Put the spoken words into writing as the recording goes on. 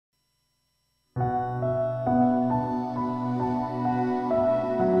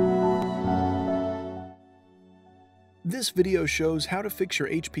This video shows how to fix your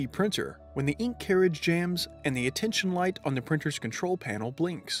HP printer when the ink carriage jams and the attention light on the printer's control panel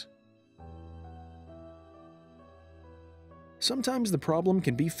blinks. Sometimes the problem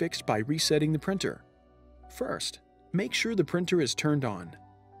can be fixed by resetting the printer. First, make sure the printer is turned on.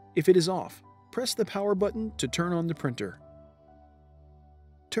 If it is off, press the power button to turn on the printer.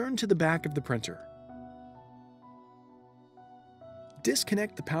 Turn to the back of the printer.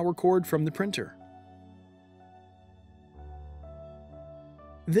 Disconnect the power cord from the printer.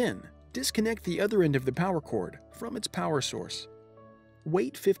 Then, disconnect the other end of the power cord from its power source.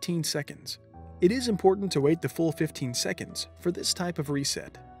 Wait 15 seconds. It is important to wait the full 15 seconds for this type of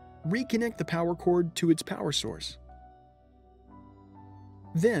reset. Reconnect the power cord to its power source.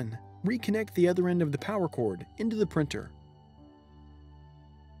 Then, reconnect the other end of the power cord into the printer.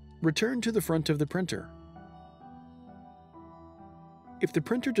 Return to the front of the printer. If the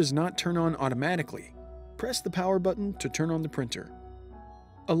printer does not turn on automatically, press the power button to turn on the printer.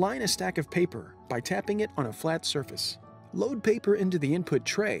 Align a stack of paper by tapping it on a flat surface. Load paper into the input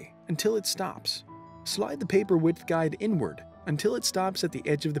tray until it stops. Slide the paper width guide inward until it stops at the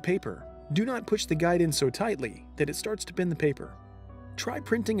edge of the paper. Do not push the guide in so tightly that it starts to bend the paper. Try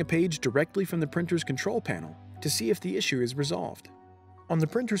printing a page directly from the printer's control panel to see if the issue is resolved. On the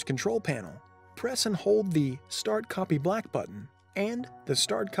printer's control panel, press and hold the Start Copy Black button and the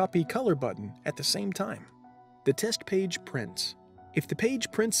Start Copy Color button at the same time. The test page prints. If the page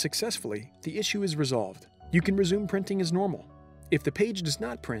prints successfully, the issue is resolved. You can resume printing as normal. If the page does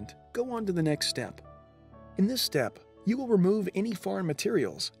not print, go on to the next step. In this step, you will remove any foreign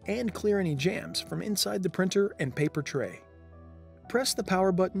materials and clear any jams from inside the printer and paper tray. Press the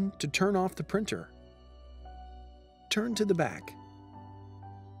power button to turn off the printer. Turn to the back.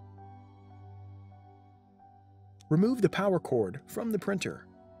 Remove the power cord from the printer.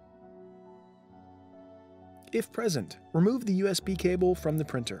 If present, remove the USB cable from the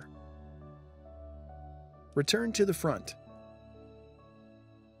printer. Return to the front.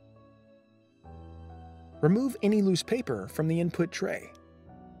 Remove any loose paper from the input tray.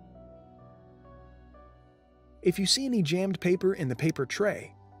 If you see any jammed paper in the paper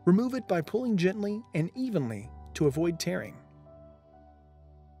tray, remove it by pulling gently and evenly to avoid tearing.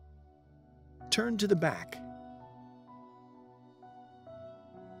 Turn to the back.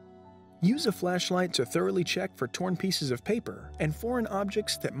 Use a flashlight to thoroughly check for torn pieces of paper and foreign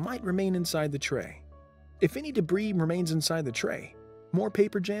objects that might remain inside the tray. If any debris remains inside the tray, more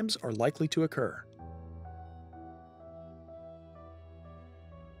paper jams are likely to occur.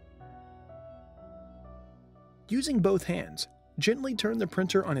 Using both hands, gently turn the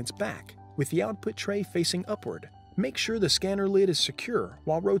printer on its back with the output tray facing upward. Make sure the scanner lid is secure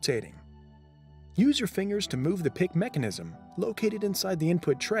while rotating. Use your fingers to move the pick mechanism located inside the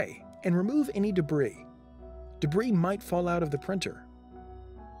input tray and remove any debris. Debris might fall out of the printer.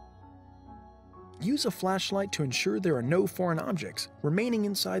 Use a flashlight to ensure there are no foreign objects remaining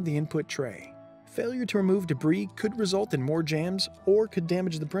inside the input tray. Failure to remove debris could result in more jams or could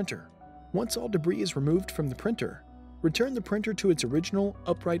damage the printer. Once all debris is removed from the printer, return the printer to its original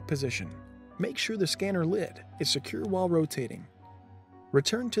upright position. Make sure the scanner lid is secure while rotating.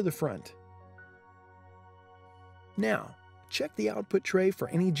 Return to the front. Now, check the output tray for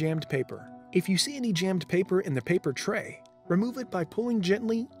any jammed paper. If you see any jammed paper in the paper tray, remove it by pulling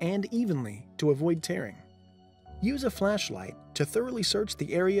gently and evenly to avoid tearing. Use a flashlight to thoroughly search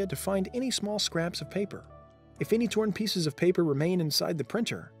the area to find any small scraps of paper. If any torn pieces of paper remain inside the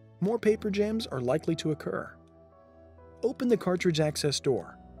printer, more paper jams are likely to occur. Open the cartridge access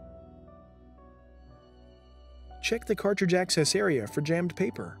door. Check the cartridge access area for jammed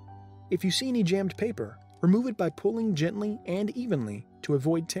paper. If you see any jammed paper, remove it by pulling gently and evenly to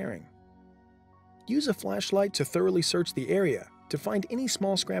avoid tearing. Use a flashlight to thoroughly search the area to find any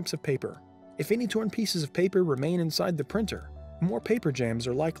small scraps of paper. If any torn pieces of paper remain inside the printer, more paper jams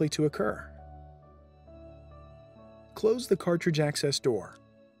are likely to occur. Close the cartridge access door.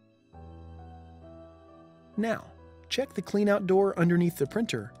 Now, check the cleanout door underneath the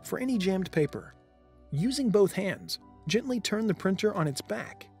printer for any jammed paper. Using both hands, gently turn the printer on its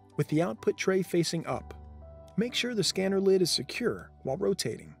back with the output tray facing up. Make sure the scanner lid is secure while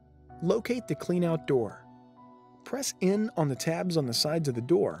rotating. Locate the cleanout door. Press in on the tabs on the sides of the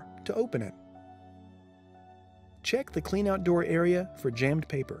door to open it. Check the cleanout door area for jammed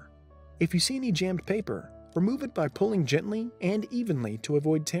paper. If you see any jammed paper, remove it by pulling gently and evenly to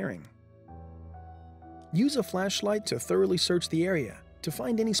avoid tearing. Use a flashlight to thoroughly search the area to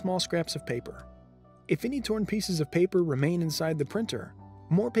find any small scraps of paper. If any torn pieces of paper remain inside the printer,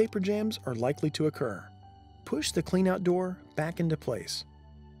 more paper jams are likely to occur. Push the cleanout door back into place.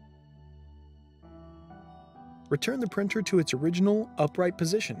 Return the printer to its original upright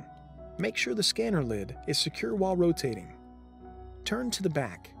position. Make sure the scanner lid is secure while rotating. Turn to the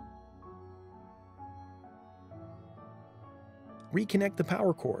back. Reconnect the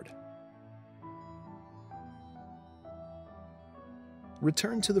power cord.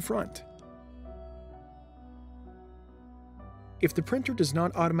 Return to the front. If the printer does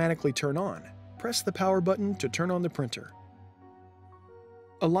not automatically turn on, press the power button to turn on the printer.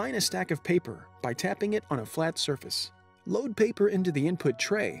 Align a stack of paper by tapping it on a flat surface. Load paper into the input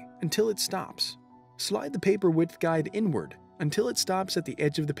tray until it stops. Slide the paper width guide inward until it stops at the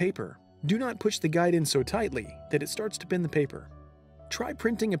edge of the paper. Do not push the guide in so tightly that it starts to bend the paper. Try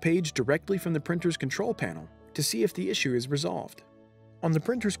printing a page directly from the printer's control panel to see if the issue is resolved. On the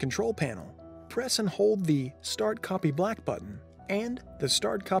printer's control panel, press and hold the Start Copy Black button and the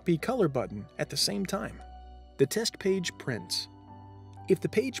Start Copy Color button at the same time. The test page prints. If the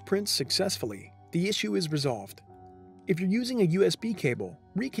page prints successfully, the issue is resolved. If you're using a USB cable,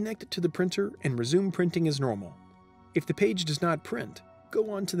 reconnect it to the printer and resume printing as normal. If the page does not print,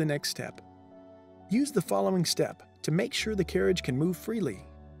 go on to the next step. Use the following step to make sure the carriage can move freely.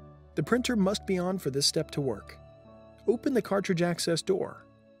 The printer must be on for this step to work. Open the cartridge access door.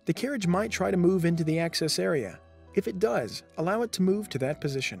 The carriage might try to move into the access area. If it does, allow it to move to that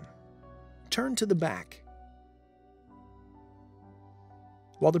position. Turn to the back.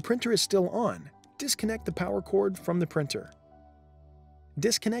 While the printer is still on, disconnect the power cord from the printer.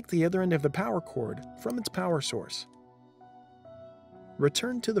 Disconnect the other end of the power cord from its power source.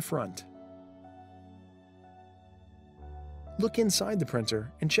 Return to the front. Look inside the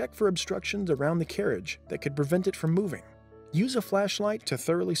printer and check for obstructions around the carriage that could prevent it from moving. Use a flashlight to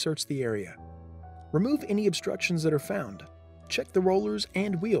thoroughly search the area. Remove any obstructions that are found. Check the rollers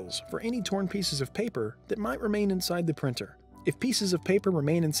and wheels for any torn pieces of paper that might remain inside the printer. If pieces of paper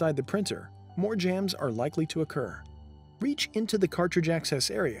remain inside the printer, more jams are likely to occur. Reach into the cartridge access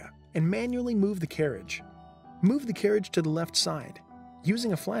area and manually move the carriage. Move the carriage to the left side.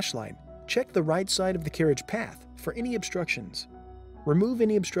 Using a flashlight, check the right side of the carriage path for any obstructions. Remove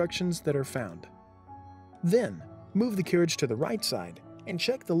any obstructions that are found. Then, move the carriage to the right side and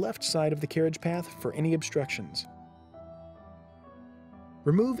check the left side of the carriage path for any obstructions.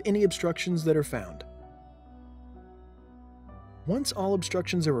 Remove any obstructions that are found. Once all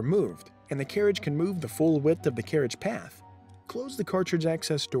obstructions are removed and the carriage can move the full width of the carriage path, close the cartridge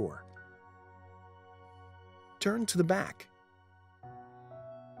access door. Turn to the back.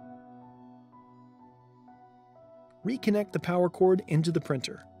 Reconnect the power cord into the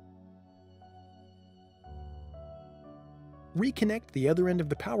printer. Reconnect the other end of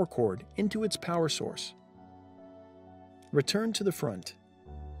the power cord into its power source. Return to the front.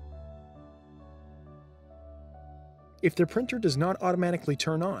 If the printer does not automatically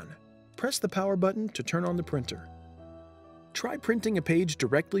turn on, press the power button to turn on the printer. Try printing a page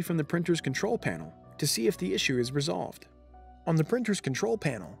directly from the printer's control panel to see if the issue is resolved. On the printer's control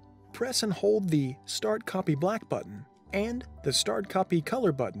panel, press and hold the Start Copy Black button and the Start Copy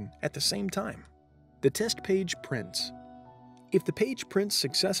Color button at the same time. The test page prints. If the page prints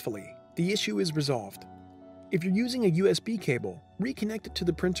successfully, the issue is resolved. If you're using a USB cable, reconnect it to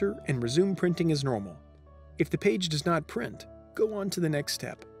the printer and resume printing as normal. If the page does not print, go on to the next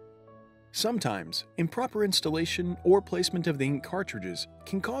step. Sometimes, improper installation or placement of the ink cartridges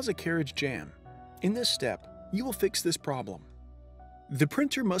can cause a carriage jam. In this step, you will fix this problem. The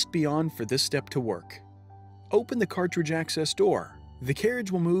printer must be on for this step to work. Open the cartridge access door. The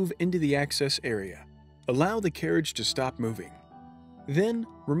carriage will move into the access area. Allow the carriage to stop moving. Then,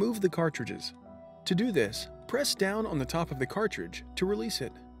 remove the cartridges. To do this, press down on the top of the cartridge to release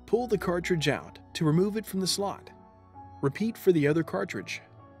it. Pull the cartridge out to remove it from the slot. Repeat for the other cartridge.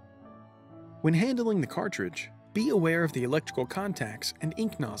 When handling the cartridge, be aware of the electrical contacts and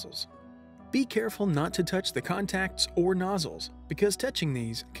ink nozzles. Be careful not to touch the contacts or nozzles because touching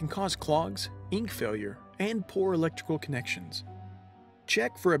these can cause clogs, ink failure, and poor electrical connections.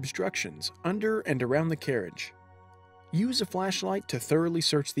 Check for obstructions under and around the carriage. Use a flashlight to thoroughly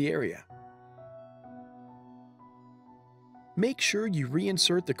search the area. Make sure you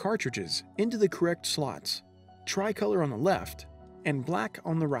reinsert the cartridges into the correct slots, tricolor on the left and black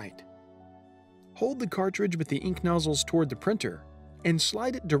on the right. Hold the cartridge with the ink nozzles toward the printer and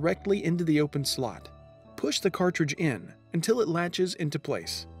slide it directly into the open slot. Push the cartridge in until it latches into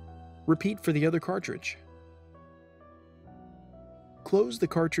place. Repeat for the other cartridge. Close the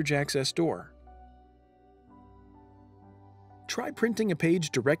cartridge access door. Try printing a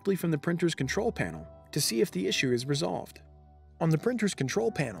page directly from the printer's control panel to see if the issue is resolved. On the printer's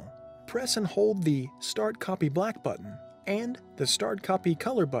control panel, press and hold the Start Copy Black button and the Start Copy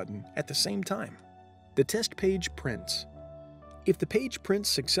Color button at the same time. The The test page prints. If the page prints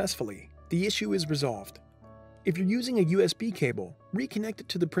successfully, the issue is resolved. If you're using a USB cable, reconnect it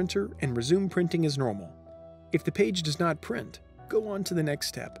to the printer and resume printing as normal. If the page does not print, go on to the next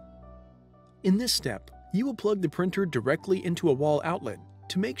step. In this step, you will plug the printer directly into a wall outlet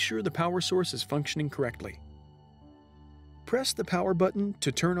to make sure the power source is functioning correctly. Press the power button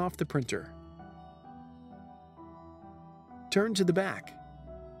to turn off the printer. Turn to the back.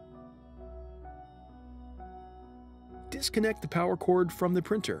 Disconnect the power cord from the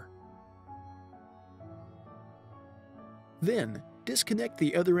printer. Then, disconnect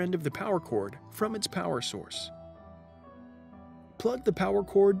the other end of the power cord from its power source. Plug the power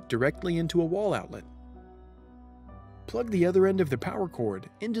cord directly into a wall outlet. Plug the other end of the power cord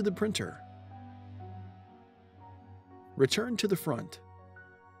into the printer. Return to the front.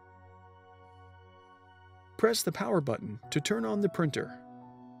 Press the power button to turn on the printer.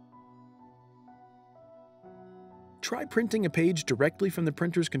 Try printing a page directly from the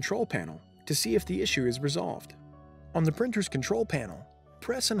printer's control panel to see if the issue is resolved. On the printer's control panel,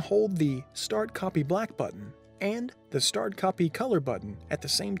 press and hold the Start Copy Black button and the Start Copy Color button at the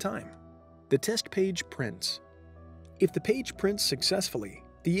same time. The test page prints. If the page prints successfully,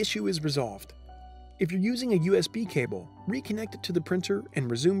 the issue is resolved. If you're using a USB cable, reconnect it to the printer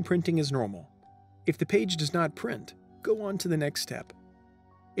and resume printing as normal. If the page does not print, go on to the next step.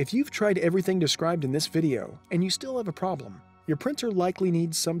 If you've tried everything described in this video and you still have a problem, your printer likely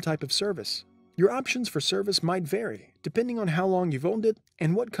needs some type of service. Your options for service might vary depending on how long you've owned it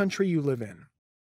and what country you live in.